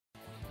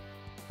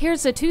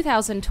Here's a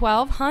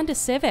 2012 Honda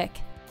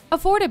Civic.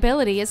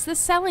 Affordability is the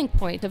selling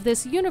point of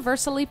this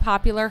universally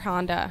popular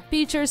Honda.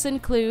 Features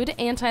include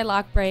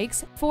anti-lock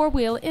brakes,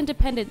 four-wheel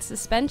independent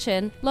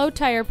suspension, low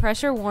tire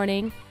pressure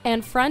warning,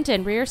 and front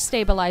and rear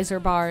stabilizer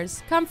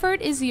bars.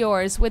 Comfort is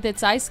yours with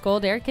its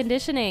ice-cold air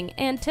conditioning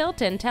and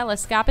tilt and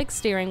telescopic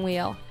steering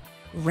wheel.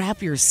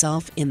 Wrap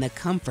yourself in the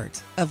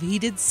comfort of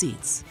heated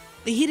seats.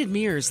 The heated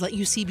mirrors let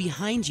you see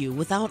behind you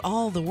without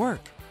all the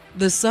work.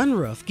 The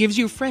sunroof gives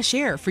you fresh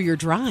air for your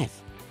drive.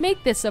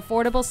 Make this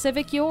affordable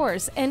Civic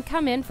yours and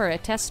come in for a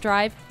test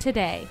drive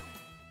today.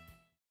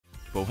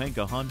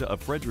 Pohanka Honda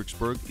of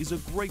Fredericksburg is a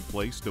great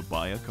place to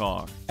buy a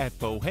car at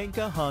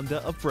Pohanka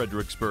Honda of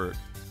Fredericksburg,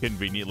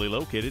 conveniently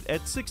located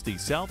at 60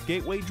 South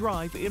Gateway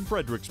Drive in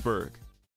Fredericksburg.